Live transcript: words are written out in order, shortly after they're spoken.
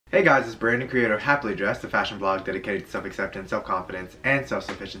Hey guys, it's Brandon, creator of Happily Dressed, a fashion blog dedicated to self-acceptance, self-confidence, and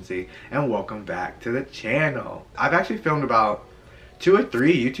self-sufficiency, and welcome back to the channel. I've actually filmed about 2 or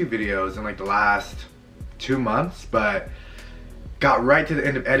 3 YouTube videos in like the last 2 months, but got right to the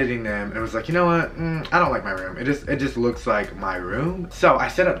end of editing them and was like, you know what, I don't like my room. It just looks like my room. So I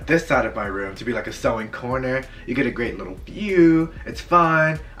set up this side of my room to be like a sewing corner. You get a great little view, it's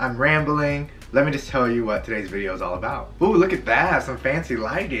fun, I'm rambling. Let me just tell you what today's video is all about. Ooh, look at that, some fancy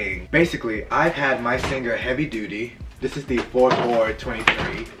lighting. Basically, I've had my Singer heavy duty. This is the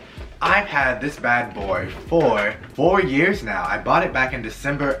 4423. I've had this bad boy for 4 years now. I bought it back in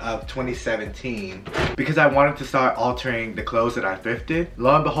December of 2017 because I wanted to start altering the clothes that I thrifted.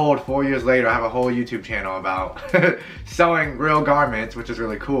 Lo and behold, 4 years later, I have a whole YouTube channel about sewing real garments, which is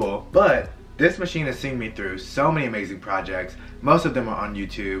really cool. But this machine has seen me through so many amazing projects. Most of them are on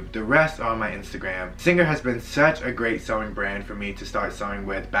YouTube. The rest are on my Instagram. Singer has been such a great sewing brand for me to start sewing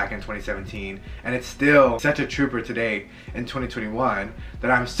with back in 2017. And it's still such a trooper today in 2021 that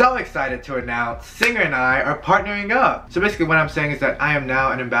I'm so excited to announce Singer and I are partnering up. So basically what I'm saying is that I am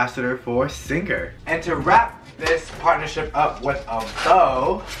now an ambassador for Singer. And to wrap this partnership up with a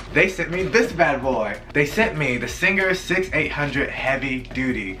bow, they sent me this bad boy. They sent me the Singer 6800 heavy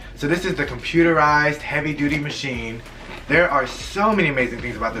duty. So this is the computerized heavy duty machine. There are so many amazing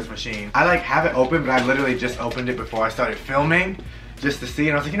things about this machine. I like have it open, but I literally just opened it before I started filming just to see,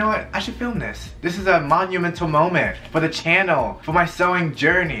 and I was like, you know what, I should film this. This is a monumental moment for the channel, for my sewing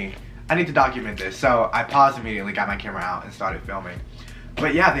journey. I need to document this. So I paused immediately, got my camera out, and started filming.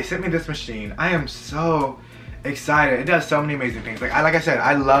 But yeah, they sent me this machine. I am so excited. It does so many amazing things. Like I said,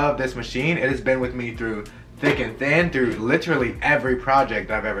 I love this machine. It has been with me through thick and thin, through literally every project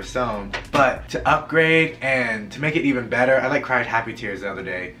that I've ever sewn. But to upgrade and to make it even better, I like cried happy tears the other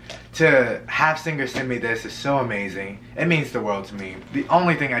day. To have Singer send me this is so amazing. It means the world to me. The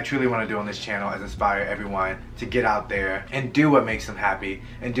only thing I truly want to do on this channel is inspire everyone to get out there and do what makes them happy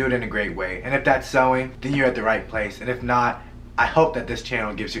and do it in a great way. And if that's sewing, then you're at the right place. And if not, I hope that this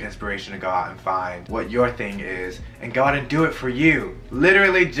channel gives you inspiration to go out and find what your thing is and go out and do it for you.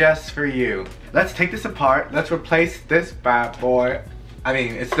 Literally just for you. Let's take this apart. Let's replace this bad boy. I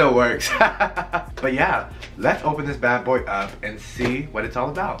mean, it still works. But yeah, let's open this bad boy up and see what it's all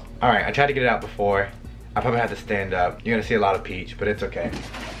about. Alright, I tried to get it out before. I probably had to stand up. You're gonna see a lot of peach, but it's okay.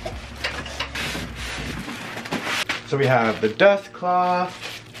 So we have the dust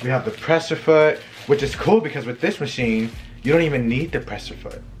cloth. We have the presser foot, which is cool because with this machine, you don't even need the presser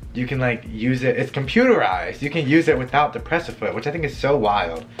foot. You can like use it, it's computerized. You can use it without the presser foot, which I think is so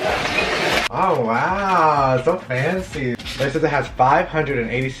wild. Oh wow, so fancy. It says it has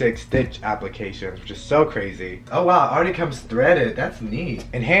 586 stitch applications, which is so crazy. Oh wow, it already comes threaded, that's neat.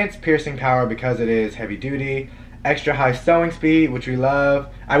 Enhanced piercing power because it is heavy duty. Extra high sewing speed, which we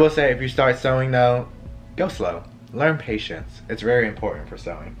love. I will say if you start sewing though, go slow. Learn patience. It's very important for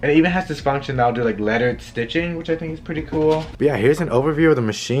sewing. And it even has this function that'll do like lettered stitching, which I think is pretty cool. But yeah, here's an overview of the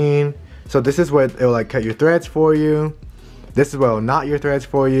machine. So this is what it'll like cut your threads for you. This is what will knot your threads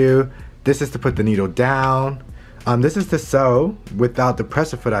for you. This is to put the needle down. This is to sew without the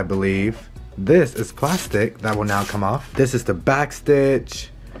presser foot, I believe. This is plastic that will now come off. This is the back stitch.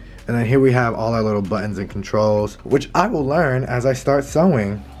 And then here we have all our little buttons and controls, which I will learn as I start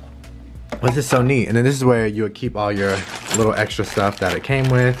sewing. This is so neat. And then this is where you would keep all your little extra stuff that it came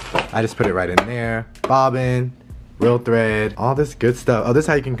with. I just put it right in there. Bobbin, real thread, all this good stuff. Oh, this is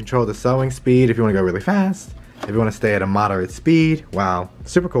how you can control the sewing speed if you want to go really fast. If you want to stay at a moderate speed. Wow,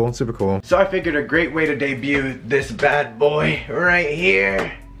 super cool, super cool. So I figured a great way to debut this bad boy right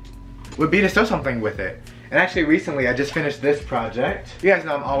here would be to sew something with it. And actually recently I just finished this project. You guys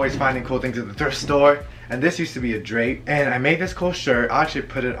know I'm always finding cool things at the thrift store. And this used to be a drape. And I made this cool shirt. I'll actually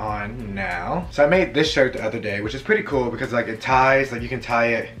put it on now. So I made this shirt the other day, which is pretty cool because like it ties, like you can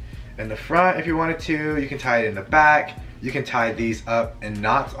tie it in the front if you wanted to. You can tie it in the back. You can tie these up in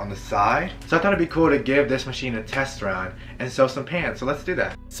knots on the side. So I thought it'd be cool to give this machine a test run and sew some pants. So let's do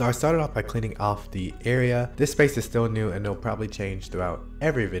that. So I started off by cleaning off the area. This space is still new and it'll probably change throughout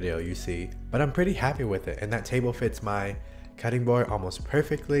every video you see. But I'm pretty happy with it. And that table fits my cutting board almost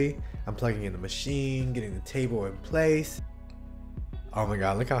perfectly. I'm plugging in the machine, getting the table in place. Oh my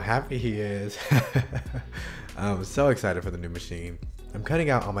god, look how happy he is. I'm so excited for the new machine. I'm cutting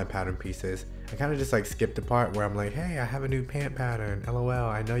out all my pattern pieces. I kind of just like skipped the part where I'm like, hey, I have a new pant pattern. LOL,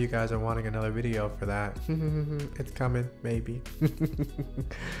 I know you guys are wanting another video for that. It's coming, maybe.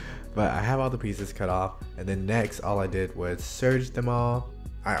 But I have all the pieces cut off. And then next, all I did was serge them all.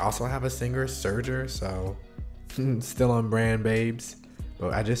 I also have a Singer serger, so still on brand, babes.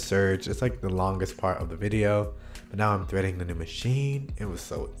 But I just serged. It's like the longest part of the video. but now I'm threading the new machine. It was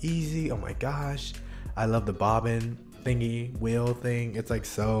so easy. Oh my gosh. I love the bobbin thingy, wheel thing. It's like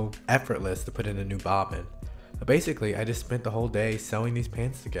so effortless to put in a new bobbin. But basically, I just spent the whole day sewing these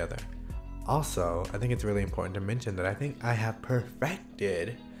pants together. Also, I think it's really important to mention that I think I have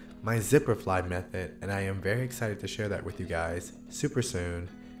perfected my zipper fly method, and I am very excited to share that with you guys super soon,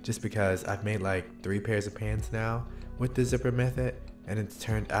 just because I've made like 3 pairs of pants now with the zipper method, and it's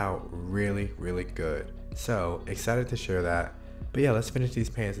turned out really, really good. So excited to share that. But yeah, let's finish these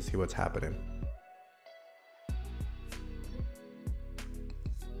pants and see what's happening.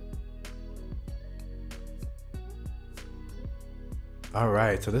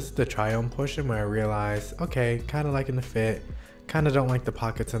 Alright, so this is the try on portion where I realized, okay, kind of liking the fit, kind of don't like the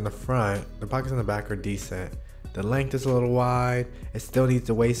pockets in the front. The pockets in the back are decent. The length is a little wide, it still needs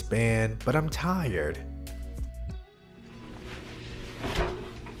the waistband, but I'm tired.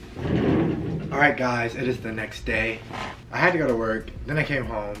 Alright guys, it is the next day. I had to go to work, then I came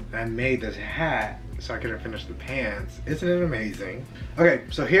home and I made this hat so I could finish the pants. Isn't it amazing? Okay,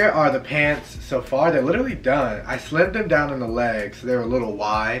 so here are the pants so far. They're literally done. I slimmed them down in the legs, so they're a little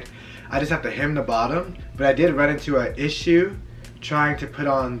wide. I just have to hem the bottom, but I did run into an issue trying to put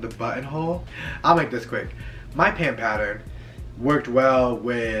on the buttonhole. I'll make this quick. My pant pattern worked well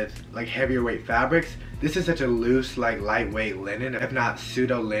with like heavier weight fabrics. This is such a loose, like lightweight linen, if not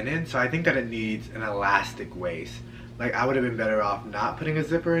pseudo linen, so I think that it needs an elastic waist. Like I would have been better off not putting a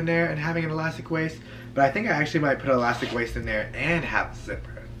zipper in there and having an elastic waist, but I think I actually might put an elastic waist in there and have a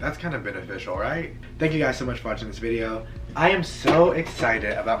zipper. That's kind of beneficial, right? Thank you guys so much for watching this video. I am so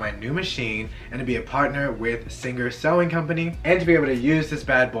excited about my new machine and to be a partner with Singer Sewing Company and to be able to use this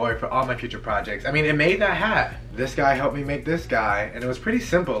bad boy for all my future projects. I mean, it made that hat. This guy helped me make this guy, and it was pretty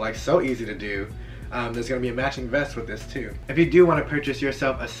simple, like so easy to do. There's going to be a matching vest with this too. If you do want to purchase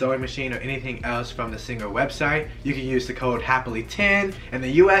yourself a sewing machine or anything else from the Singer website, you can use the code HAPPILY10 in the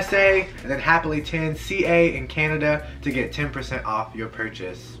USA and then HAPPILY10 CA in Canada to get 10% off your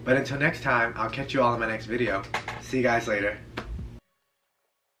purchase. But until next time, I'll catch you all in my next video. See you guys later.